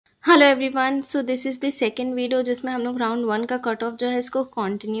Hello everyone. So this is the second video जिसमें हम लोग राउंड 1 का कट ऑफ जो है इसको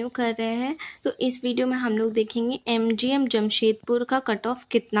कंटिन्यू कर रहे हैं। तो इस वीडियो में हम लोग देखेंगे एमजीएम जमशेदपुर का कट ऑफ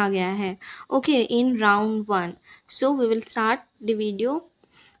कितना गया है okay in round 1। So we will start the video.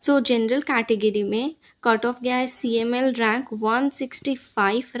 So general category में कट ऑफ गया है CML रैंक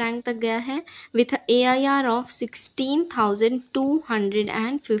 165 रैंक तक गया है with AIR of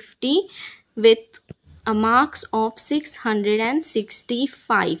 16,250 with a marks of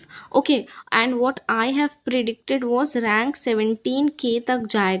 665. Okay, and what I have predicted was rank 17K तक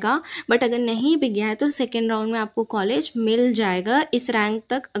जाएगा, but अगर नहीं भी गया है तो सेकेंड राउंड में आपको कॉलेज मिल जाएगा इस रैंक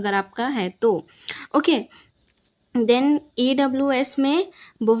तक अगर आपका है तो। ओके देन EWS में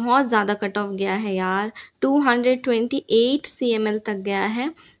बहुत ज़्यादा कट ऑफ गया है यार, 228 CML तक गया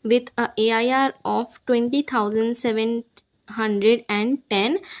है with a AIR of 20,710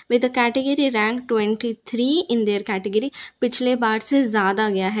 with a category rank 23 in their category। पिछले बार से ज़्यादा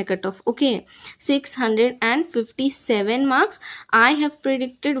गया है cut off. Okay 657 marks I have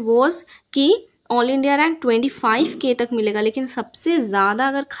predicted was कि ऑल इंडिया रैंक 25K तक मिलेगा, लेकिन सबसे ज़्यादा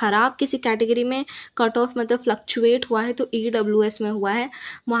अगर ख़राब किसी कैटेगरी में कट ऑफ मतलब फ्लक्चुएट हुआ है तो EWS में हुआ है।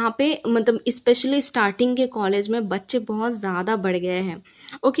 वहाँ पे मतलब स्पेशली स्टार्टिंग के कॉलेज में बच्चे बहुत ज़्यादा बढ़ गए हैं।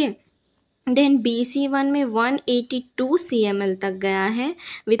 ओके देन BC1 में 182 CML तक गया है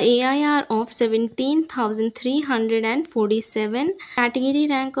with AIR of 17,347, category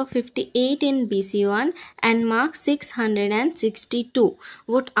rank of 58 in BC1 and marks 662।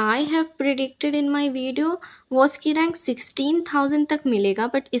 What I have predicted in my video was की रैंक 16,000 तक मिलेगा,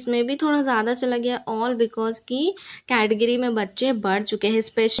 बट इसमें भी थोड़ा ज़्यादा चला गया ऑल बिकॉज की कैटेगरी में बच्चे बढ़ चुके हैं।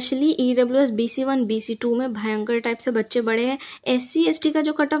 स्पेशली EWS BC1 BC2 में भयंकर टाइप से बच्चे बढ़े हैं। SC ST का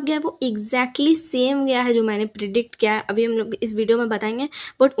जो कट ऑफ गया है वो एग्जैक्टली सेम गया है जो मैंने प्रिडिक्ट किया है, अभी हम लोग इस वीडियो में बताएंगे,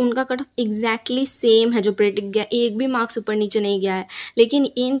 बट उनका कट ऑफ एग्जैक्टली सेम है जो प्रिडिक्ट गया, एक भी मार्क्स ऊपर नीचे नहीं गया है। लेकिन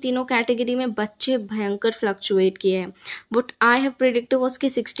इन तीनों कैटेगरी में बच्चे भयंकर फ्लक्चुएट किए हैं। What I have predicted was कि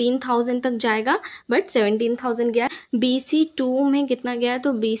 16,000 तक जाएगा बट 17,000 गया। BC2 में कितना गया है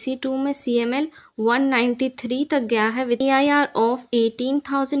तो BC2 में CML 193 तक गया है with AIR of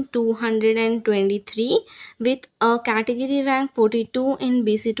 18,223 with a category rank 42 in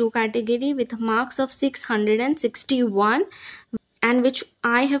BC2 category with marks of 661 and which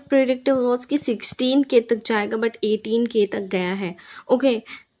I have predicted was कि 16K तक जाएगा बट 18K तक गया है। ओके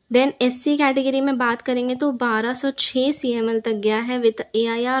देन SC कैटेगरी में बात करेंगे तो 1206 CML तक गया है with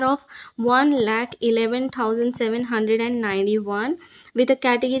AIR of 1,11,791 with a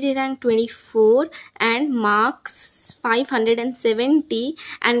category rank 24 and marks 570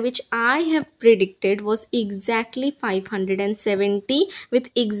 and which I have predicted was exactly 570 with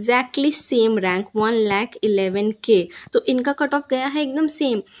exactly same rank 1,11,000। तो इनका कट ऑफ गया है एकदम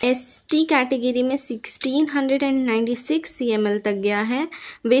सेम। ST कैटेगरी में 1696 CML तक गया है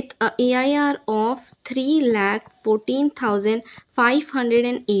with a AIR of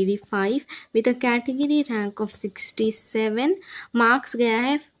 3,14,585 with a category rank of 67, marks गया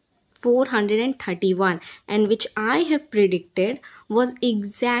है 431 and which I have predicted was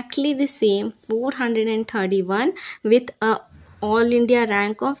exactly the same 431 with a all India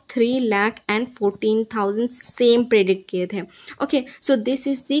rank of 3,14,000 same predict किए थे। Okay so this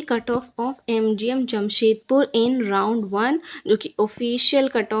is the cut off MGM Jamshedpur in round 1 जो कि official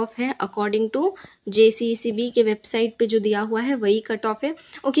cut off है according to JCECB के website पे जो दिया हुआ है वही कट ऑफ है।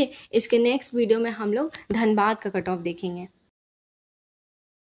 ओके इसके नेक्स्ट वीडियो में हम लोग धनबाद का कट ऑफ देखेंगे।